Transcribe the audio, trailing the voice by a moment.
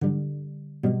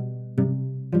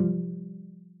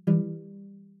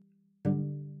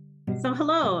So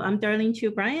hello, I'm Darlene Chu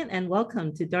Bryant and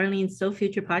welcome to Darlene's So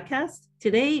Future podcast.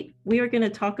 Today, we are going to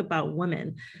talk about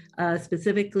women,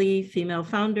 specifically female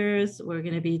founders. We're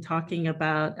going to be talking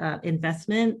about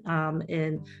investment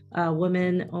in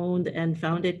women-owned and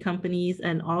founded companies,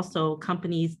 and also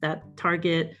companies that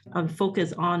target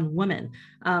focus on women.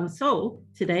 So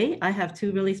today, I have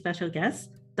two really special guests.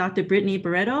 Dr. Brittany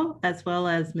Barreto, as well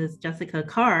as Ms. Jessica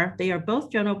Carr. They are both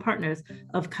general partners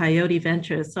of Coyote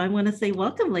Ventures. So I want to say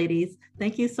welcome, ladies.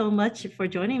 Thank you so much for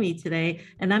joining me today.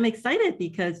 And I'm excited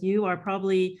because you are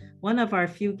probably one of our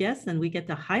few guests and we get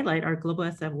to highlight our Global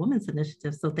SF Women's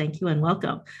Initiative. So thank you and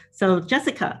welcome. So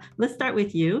Jessica, let's start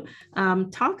with you.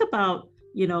 Talk about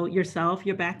yourself,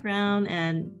 your background,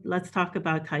 and let's talk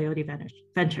about Coyote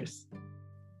Ventures.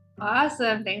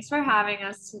 Awesome. Thanks for having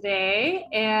us today.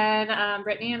 And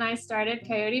Brittany and I started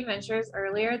Coyote Ventures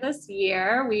earlier this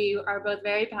year. We are both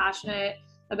very passionate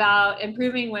about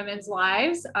improving women's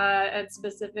lives and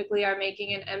specifically are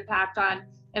making an impact on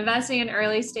investing in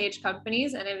early stage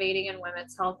companies, innovating in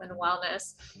women's health and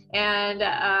wellness. And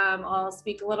I'll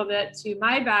speak a little bit to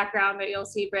my background, but you'll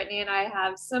see Brittany and I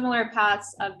have similar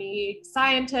paths of being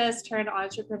scientists turned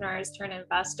entrepreneurs turned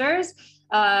investors,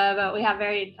 but we have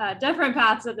very different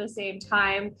paths at the same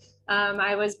time.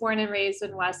 I was born and raised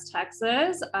in West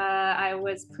Texas. I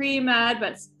was pre-med,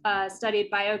 but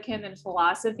studied biochem and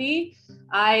philosophy.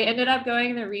 I ended up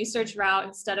going the research route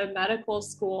instead of medical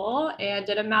school and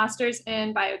did a master's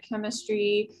in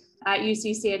biochemistry at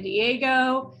UC San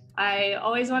Diego. I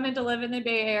always wanted to live in the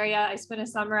Bay Area. I spent a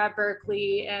summer at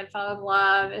Berkeley and fell in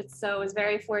love. And so I was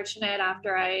very fortunate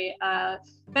after I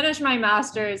finished my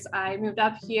master's, I moved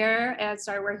up here and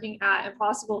started working at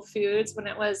Impossible Foods when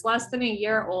it was less than a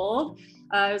year old.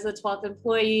 I was the 12th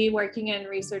employee working in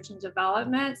research and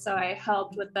development. So I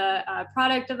helped with the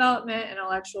product development,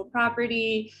 intellectual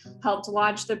property, helped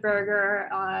launch the burger.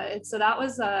 And so that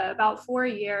was about 4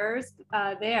 years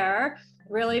there.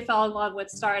 Really fell in love with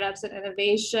startups and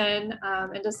innovation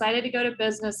and decided to go to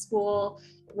business school.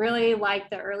 Really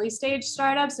liked the early stage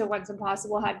startups. So once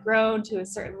Impossible had grown to a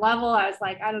certain level, I was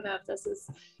like, I don't know if this is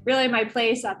really my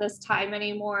place at this time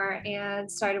anymore, and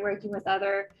started working with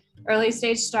other early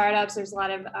stage startups. There's a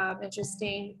lot of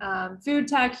interesting food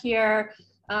tech here,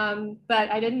 but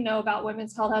I didn't know about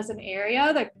women's health as an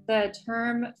area. The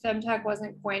term femtech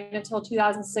wasn't coined until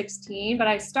 2016, but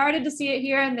I started to see it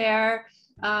here and there.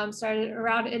 Started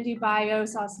around IndieBio,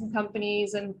 saw some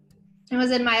companies, and it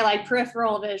was in my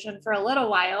peripheral vision for a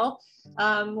little while.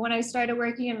 When I started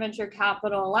working in venture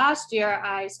capital last year,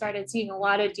 I started seeing a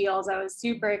lot of deals I was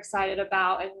super excited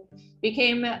about and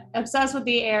became obsessed with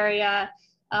the area.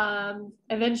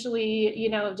 Eventually,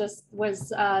 just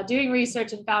was doing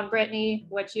research and found Brittany,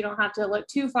 which you don't have to look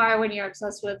too far when you're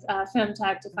obsessed with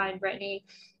femtech to find Brittany,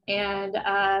 and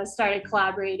started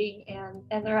collaborating,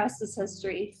 and the rest is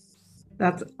history.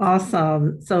 That's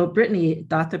awesome. So Brittany,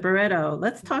 Dr. Barreto,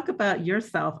 let's talk about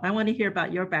yourself. I want to hear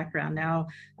about your background now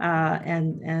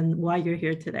and why you're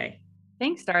here today.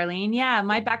 Thanks, Darlene. Yeah,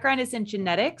 my background is in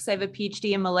genetics. I have a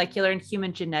PhD in molecular and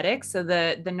human genetics, so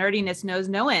the nerdiness knows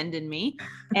no end in me.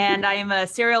 And I am a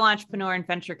serial entrepreneur and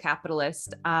venture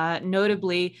capitalist.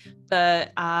 Notably,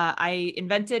 I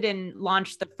invented and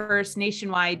launched the first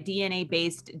nationwide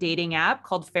DNA-based dating app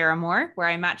called Pheromore, where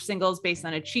I match singles based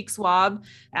on a cheek swab,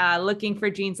 looking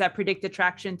for genes that predict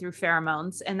attraction through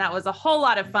pheromones. And that was a whole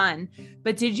lot of fun.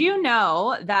 But did you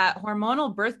know that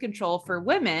hormonal birth control for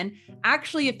women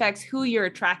actually affects who you're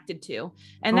attracted to?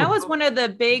 And that was one of the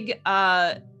big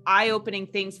eye-opening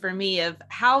things for me of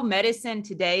how medicine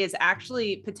today is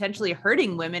actually potentially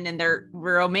hurting women in their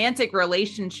romantic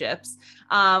relationships,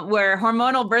 where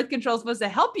hormonal birth control is supposed to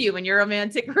help you in your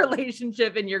romantic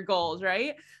relationship and your goals,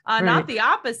 right? Right. Not the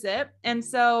opposite. And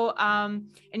so,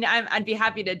 and I'd be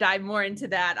happy to dive more into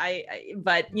that.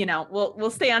 But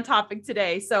we'll stay on topic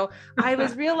today. So I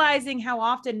was realizing how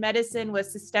often medicine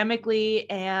was systemically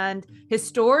and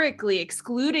historically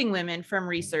excluding women from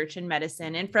research in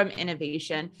medicine and from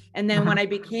innovation. And then when I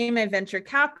became a venture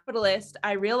capitalist,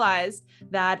 I realized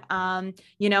that,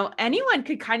 anyone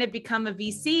could kind of become a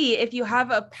VC if you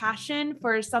have a passion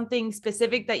for something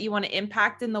specific that you want to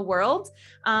impact in the world.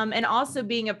 And also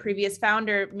being a previous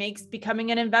founder makes becoming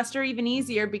an investor even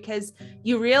easier because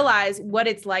you realize what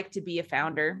it's like to be a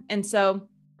founder. And so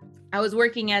I was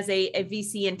working as a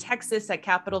VC in Texas at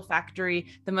Capital Factory,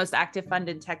 the most active fund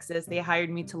in Texas. They hired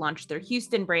me to launch their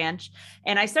Houston branch.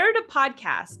 And I started a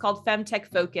podcast called Femtech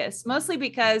Focus, mostly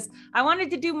because I wanted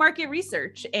to do market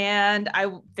research. And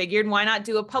I figured, why not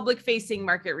do a public-facing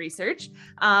market research?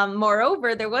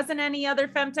 Moreover, there wasn't any other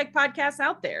Femtech podcasts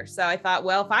out there. So I thought,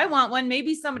 well, if I want one,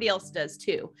 maybe somebody else does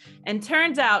too. And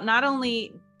turns out not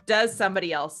only does,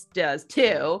 somebody else does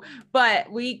too. But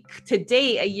we, to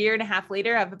date, a year and a half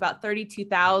later, have about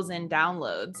 32,000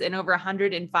 downloads in over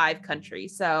 105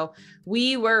 countries. So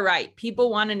we were right. People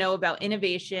want to know about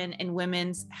innovation in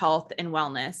women's health and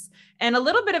wellness. And a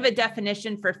little bit of a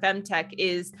definition for femtech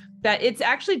is that it's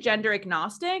actually gender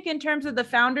agnostic in terms of the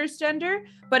founder's gender,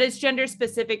 but it's gender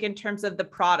specific in terms of the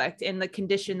product and the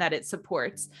condition that it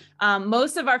supports.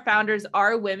 Most of our founders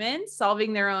are women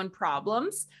solving their own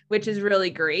problems, which is really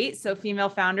great. So female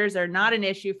founders are not an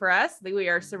issue for us. We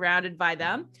are surrounded by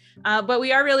them. But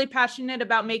we are really passionate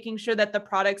about making sure that the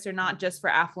products are not just for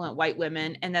affluent white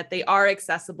women and that they are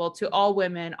accessible to all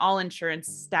women, all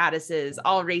insurance statuses,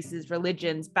 all races,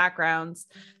 religions, backgrounds.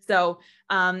 So,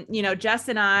 Jess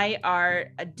and I are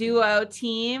a duo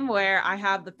team where I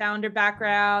have the founder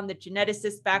background, the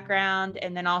geneticist background,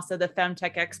 and then also the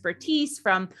femtech expertise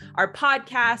from our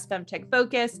podcast, Femtech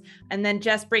Focus. And then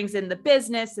Jess brings in the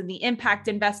business and the impact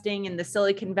investing in the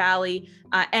Silicon Valley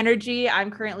energy.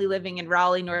 I'm currently living in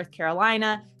Raleigh, North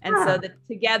Carolina. And so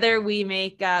together we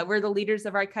make, we're the leaders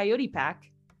of our Coyote Pack.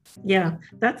 Yeah,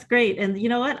 that's great. And you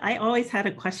know what? I always had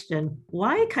a question.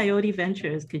 Why Coyote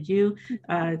Ventures? Could you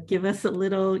give us a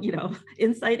little,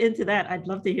 insight into that? I'd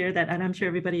love to hear that. And I'm sure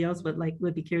everybody else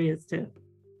would be curious too.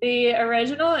 The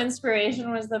original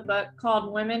inspiration was the book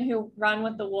called Women Who Run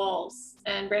with the Wolves.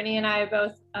 And Brittany and I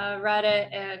both read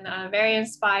it and very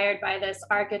inspired by this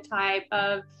archetype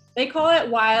of, they call it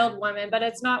wild women, but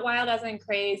it's not wild as in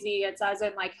crazy. It's as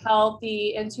in like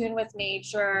healthy, in tune with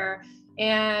nature.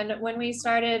 And when we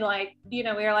started, we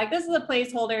were like, this is a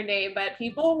placeholder name, but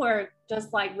people were just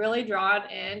really drawn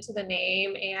into the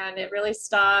name and it really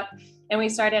stuck. And we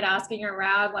started asking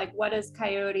around, what does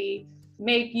Coyote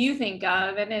make you think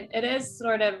of? And it is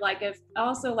sort of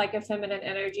also a feminine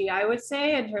energy, I would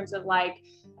say, in terms of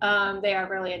they are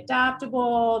really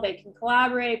adaptable, they can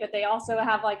collaborate, but they also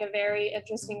have a very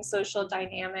interesting social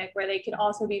dynamic where they can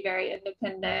also be very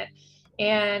independent.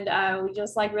 And we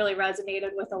just really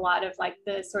resonated with a lot of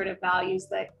the sort of values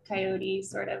that Coyote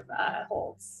sort of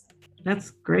holds.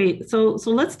 That's great. So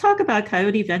let's talk about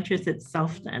Coyote Ventures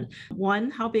itself then.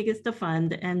 One, how big is the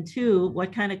fund? And two,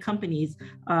 what kind of companies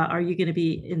are you going to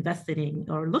be invested in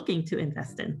or looking to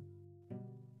invest in?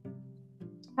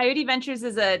 Coyote Ventures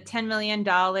is a $10 million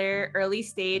early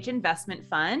stage investment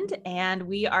fund, and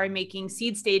we are making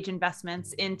seed stage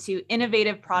investments into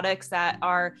innovative products that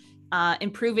are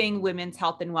improving women's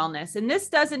health and wellness. And this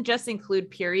doesn't just include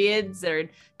periods or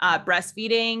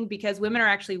breastfeeding, because women are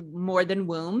actually more than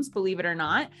wombs, believe it or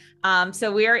not.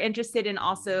 So we are interested in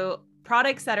also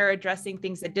products that are addressing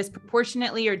things that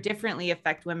disproportionately or differently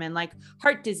affect women, like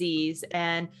heart disease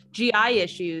and GI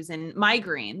issues and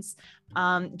migraines.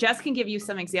 Jess can give you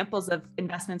some examples of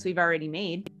investments we've already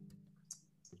made.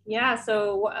 Yeah,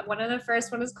 so one of the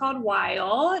first one is called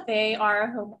Weil. They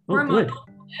are hormonal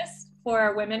wellness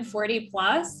for women 40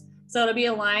 plus. So it'll be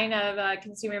a line of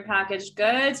consumer packaged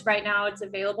goods. Right now it's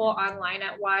available online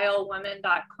at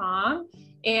weilwomen.com.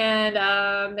 And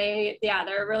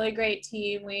they're a really great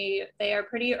team. They are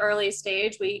pretty early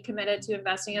stage. We committed to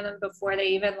investing in them before they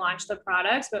even launched the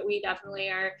products, but we definitely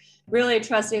are really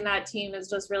trusting that team is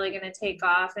just really going to take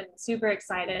off, and super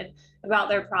excited about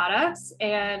their products.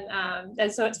 And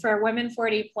so it's for women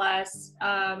 40 plus,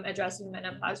 addressing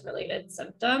menopause related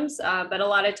symptoms. But a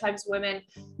lot of times women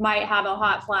might have a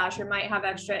hot flash or might have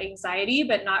extra anxiety,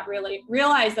 but not really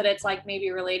realize that it's maybe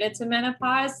related to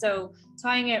menopause. So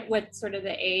tying it with sort of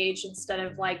the age, instead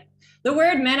of the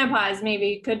word menopause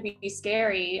maybe could be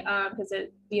scary because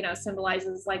it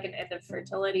symbolizes an end of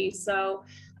fertility. So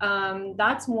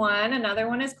that's one. Another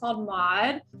one is called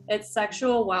MAUDE. It's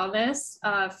sexual wellness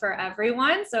for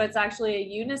everyone. So it's actually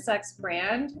a unisex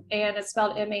brand, and it's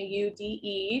spelled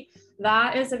MAUDE.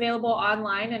 That is available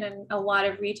online and in a lot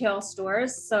of retail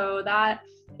stores. So that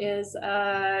is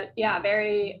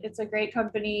it's a great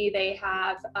company. They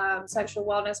have sexual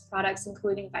wellness products,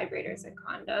 including vibrators and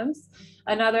condoms.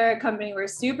 Another company we're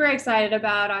super excited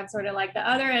about on sort of the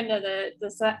other end of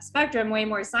the spectrum, way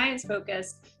more science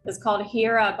focused, is called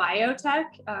Hera Biotech,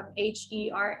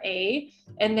 HERA,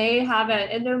 and they have an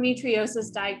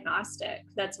endometriosis diagnostic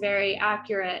that's very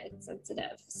accurate and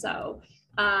sensitive. So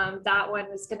that one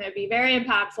is going to be very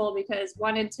impactful because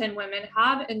 1 in 10 women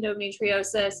have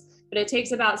endometriosis, but it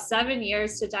takes about 7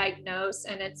 years to diagnose,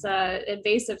 and it's a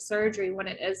invasive surgery when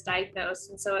it is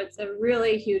diagnosed. And so it's a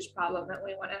really huge problem that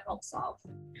we want to help solve.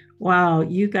 Wow,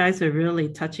 you guys are really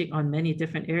touching on many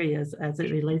different areas as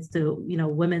it relates to,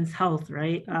 women's health,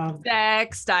 right?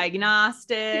 Sex,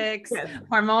 diagnostics,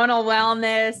 hormonal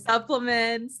wellness,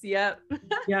 supplements. Yep.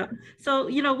 Yeah. So,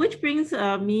 which brings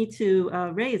me to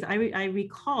Raise. I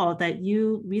recall that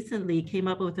you recently came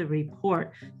up with a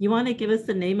report. You want to give us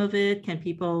the name of it? Can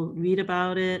people read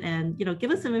about it? And,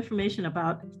 give us some information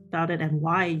about it and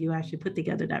why you actually put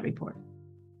together that report.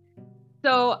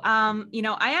 So,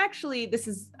 this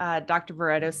is Dr.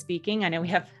 Barreto speaking. I know we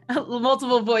have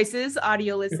multiple voices,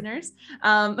 audio listeners.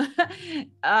 2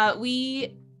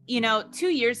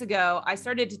 years ago, I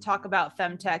started to talk about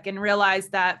femtech and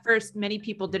realized that first, many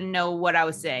people didn't know what I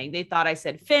was saying. They thought I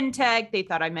said fintech. They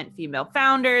thought I meant female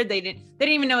founder. They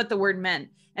didn't even know what the word meant.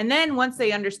 And then once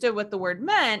they understood what the word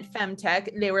meant,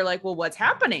 femtech, they were like, well, what's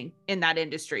happening in that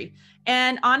industry?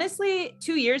 And honestly,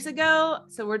 2 years ago,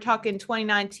 so we're talking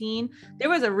 2019, there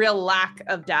was a real lack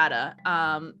of data.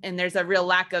 And there's a real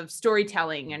lack of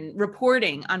storytelling and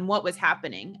reporting on what was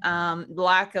happening.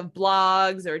 Lack of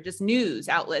blogs or just news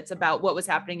outlets about what was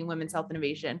happening in women's health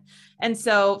innovation. And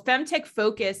so Femtech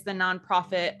Focus, the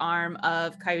nonprofit arm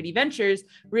of Coyote Ventures,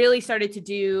 really started to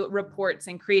do reports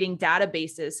and creating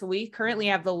databases. So we currently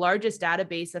have the largest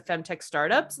database of femtech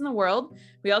startups in the world.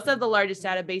 We also have the largest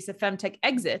database of femtech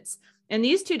exits. And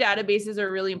these two databases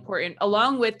are really important,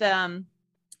 along with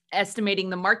estimating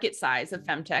the market size of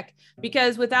femtech,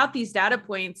 because without these data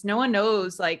points, no one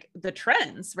knows like the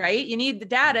trends, right? You need the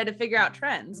data to figure out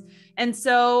trends. And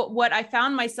so what I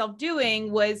found myself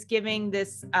doing was giving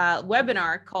this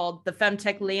webinar called the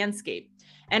Femtech Landscape.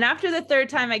 And after the third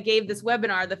time I gave this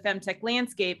webinar, the Femtech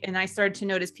Landscape, and I started to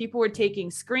notice people were taking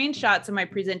screenshots of my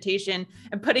presentation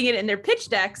and putting it in their pitch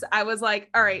decks, I was like,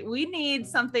 all right, we need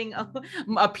something,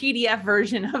 a PDF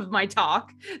version of my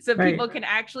talk so people can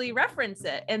actually reference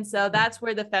it. And so that's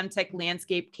where the Femtech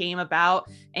Landscape came about.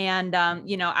 And,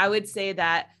 I would say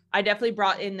that I definitely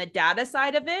brought in the data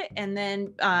side of it. And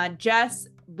then Jess,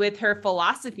 with her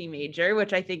philosophy major,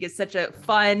 which I think is such a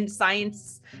fun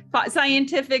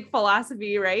scientific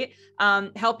philosophy, right?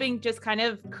 Helping just kind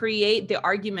of create the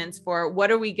arguments for what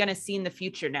are we going to see in the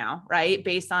future now, right?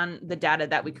 Based on the data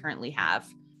that we currently have.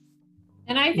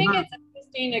 And I think it's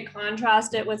interesting to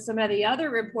contrast it with some of the other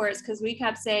reports, because we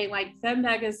kept saying like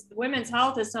women's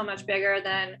health is so much bigger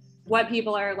than what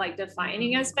people are like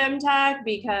defining as femtech,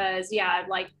 because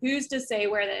who's to say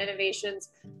where the innovations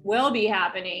will be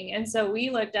happening? And so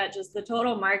we looked at just the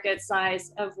total market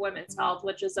size of women's health,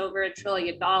 which is over $1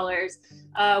 trillion,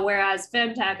 whereas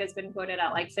femtech has been quoted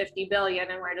at like 50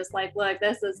 billion. And we're just like, look,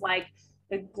 this is like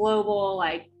a global,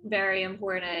 like very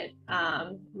important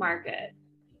market.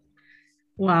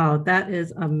 Wow, that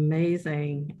is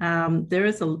amazing. There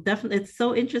is it's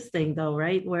so interesting though,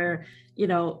 right? Where,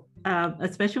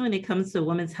 especially when it comes to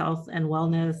women's health and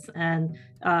wellness, and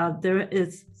there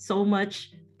is so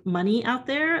much money out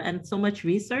there and so much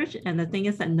research. And the thing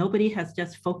is that nobody has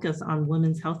just focused on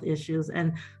women's health issues.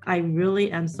 And I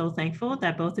really am so thankful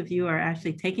that both of you are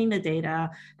actually taking the data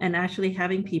and actually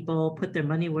having people put their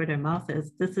money where their mouth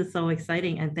is. This is so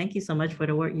exciting. And thank you so much for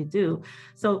the work you do.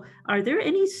 So are there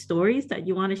any stories that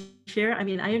you want to share? I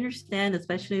mean, I understand,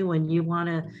 especially when you want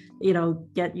to,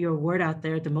 get your word out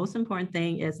there, the most important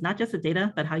thing is not just the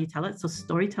data, but how you tell it. So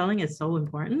storytelling is so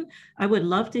important. I would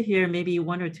love to hear maybe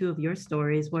one or two of your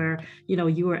stories where,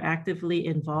 you were actively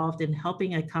involved in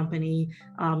helping a company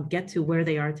get to where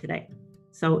they are today.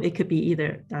 So it could be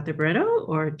either Dr. Barreto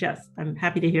or Jess. I'm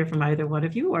happy to hear from either one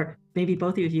of you, or maybe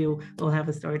both of you will have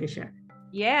a story to share.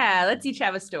 Yeah, let's each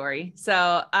have a story.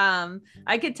 So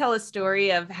I could tell a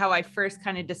story of how I first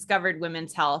kind of discovered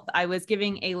women's health. I was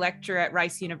giving a lecture at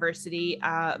Rice University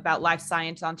about life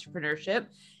science entrepreneurship.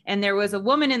 And there was a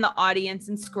woman in the audience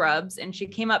in scrubs, and she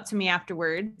came up to me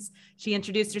afterwards. She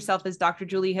introduced herself as Dr.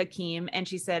 Julie Hakim, and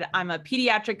she said, I'm a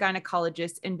pediatric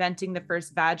gynecologist inventing the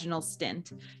first vaginal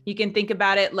stint. You can think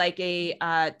about it like a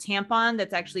tampon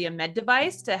that's actually a med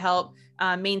device to help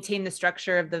maintain the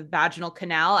structure of the vaginal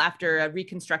canal after a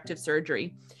reconstructive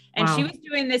surgery. And She was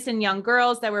doing this in young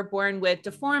girls that were born with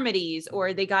deformities,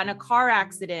 or they got in a car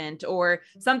accident, or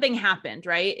something happened,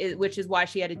 right? Which is why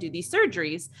she had to do these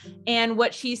surgeries. And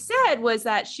what she said was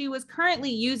that she was currently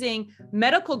using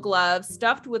medical gloves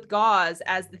stuffed with gauze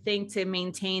as the thing to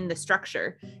maintain the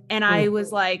structure. And I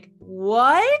was like,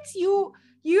 what?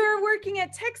 You're working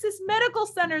at Texas Medical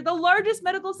Center, the largest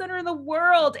medical center in the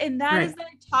world. And that is the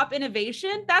top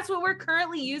innovation. That's what we're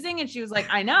currently using. And she was like,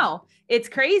 I know, it's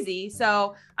crazy.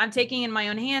 So I'm taking it in my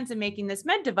own hands and making this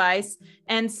med device.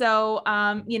 And so,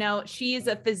 she's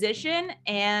a physician,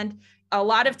 and a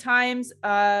lot of times,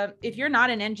 if you're not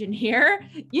an engineer,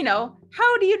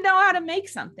 how do you know how to make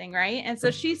something, right? And so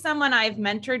she's someone I've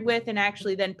mentored with and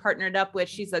actually then partnered up with.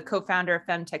 She's a co-founder of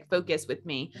Femtech Focus with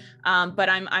me. But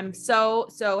I'm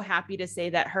so happy to say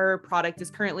that her product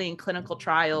is currently in clinical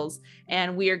trials,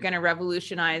 and we are going to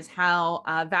revolutionize how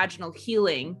vaginal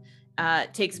healing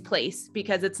takes place,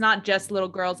 because it's not just little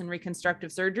girls in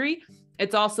reconstructive surgery.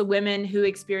 It's also women who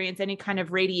experience any kind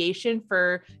of radiation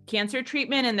for cancer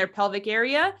treatment in their pelvic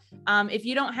area. If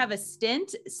you don't have a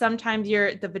stent, sometimes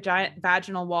the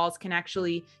vaginal walls can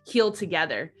actually heal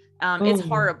together. It's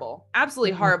horrible,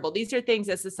 absolutely horrible. These are things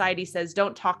that society says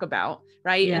don't talk about,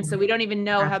 right? Yeah. And so we don't even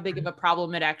know how big of a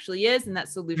problem it actually is, and that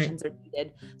solutions are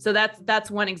needed. So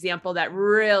that's one example that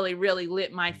really, really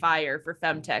lit my fire for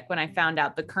Femtech when I found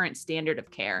out the current standard of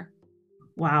care.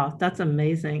 Wow, that's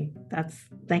amazing.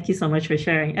 Thank you so much for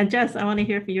sharing. And Jess, I want to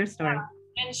hear for your story. Yeah.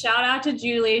 And shout out to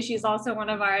Julie. She's also one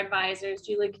of our advisors,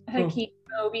 Julie Hakeem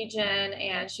OB-GYN,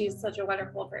 and she's such a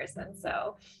wonderful person.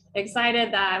 So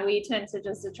excited that we tend to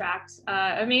just attract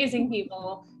amazing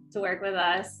people to work with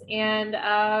us. And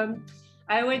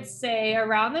I would say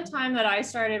around the time that I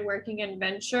started working in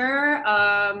venture,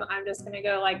 I'm just going to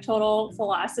go like total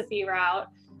philosophy route.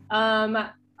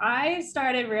 I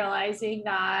started realizing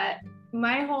that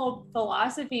my whole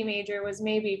philosophy major was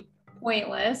maybe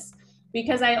pointless,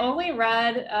 because I only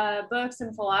read books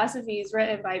and philosophies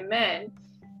written by men.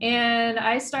 And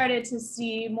I started to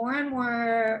see more and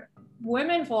more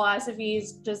women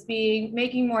philosophies just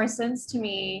making more sense to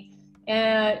me.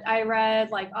 And I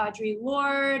read like Audre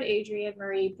Lorde, Adrienne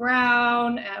Marie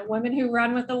Brown, Women Who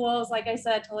Run with the Wolves, like I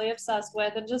said, totally obsessed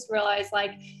with, and just realized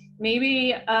like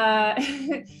maybe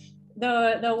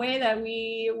the way that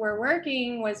we were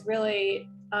working was really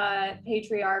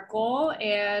patriarchal.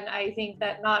 And I think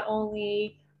that not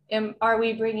only are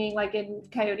we bringing like in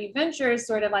Coyote Ventures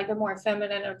sort of like a more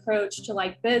feminine approach to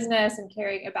like business and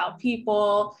caring about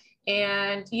people,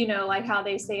 and like how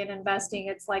they say in investing,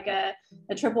 it's like a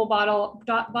triple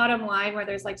bottom line where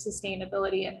there's like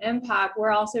sustainability and impact.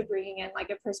 We're also bringing in like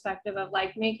a perspective of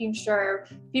like making sure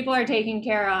people are taken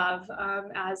care of,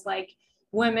 as like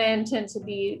women tend to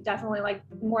be definitely like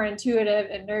more intuitive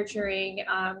and nurturing.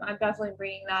 I'm definitely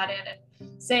bringing that in and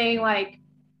saying like,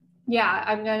 yeah,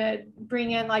 I'm gonna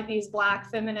bring in like these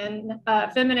Black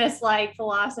feminist like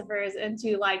philosophers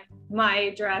into like my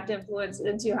direct influence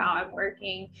into how I'm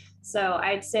working. So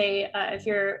I'd say if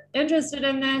you're interested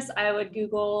in this, I would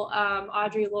Google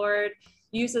Audre Lorde,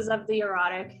 uses of the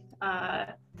erotic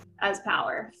as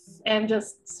power, and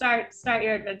just start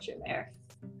your adventure there.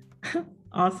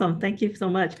 Awesome. Thank you so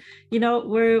much. We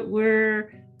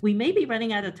may be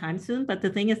running out of time soon, but the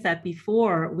thing is that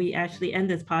before we actually end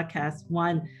this podcast,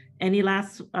 one, any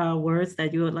last words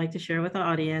that you would like to share with the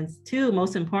audience? Two,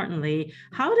 most importantly,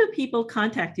 how do people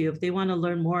contact you if they want to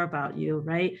learn more about you,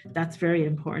 right? That's very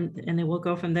important. And then we'll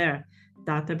go from there.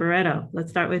 Dr. Barreto,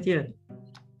 let's start with you.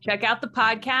 Check out the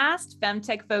podcast,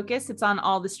 Femtech Focus. It's on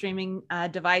all the streaming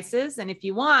devices. And if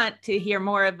you want to hear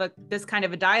more of this kind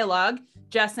of a dialogue,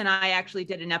 Jess and I actually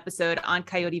did an episode on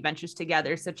Coyote Ventures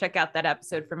together. So check out that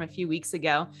episode from a few weeks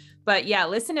ago. But yeah,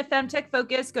 listen to Femtech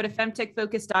Focus, go to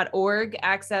femtechfocus.org,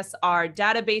 access our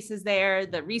databases there,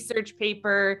 the research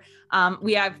paper.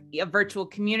 We have a virtual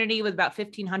community with about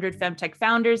 1,500 Femtech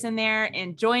founders in there,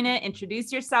 and join it,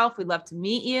 introduce yourself. We'd love to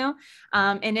meet you.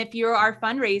 And if you are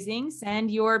fundraising,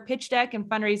 send your pitch deck and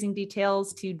fundraising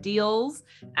details to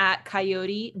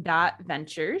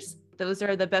deals@coyote.ventures. Those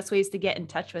are the best ways to get in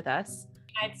touch with us.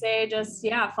 I'd say just,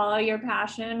 follow your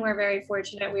passion. We're very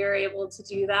fortunate we were able to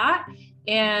do that.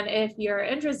 And if you're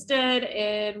interested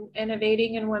in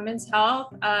innovating in women's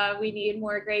health, we need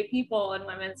more great people in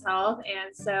women's health.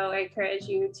 And so I encourage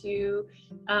you to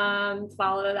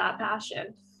follow that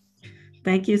passion.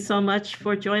 Thank you so much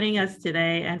for joining us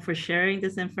today and for sharing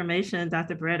this information,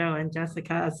 Dr. Barreto and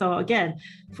Jessica. So again,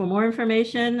 for more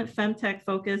information,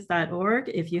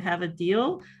 femtechfocus.org. If you have a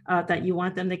deal that you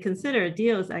want them to consider,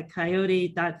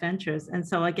 deals@coyote.ventures. And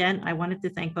so again, I wanted to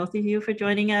thank both of you for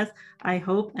joining us. I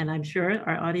hope, and I'm sure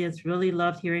our audience really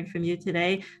loved hearing from you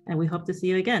today, and we hope to see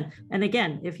you again. And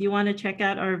again, if you want to check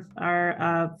out our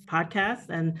podcast,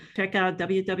 and check out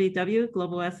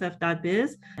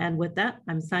www.globalsf.biz. And with that,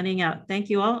 I'm signing out. Thank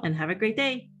you all and have a great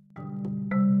day.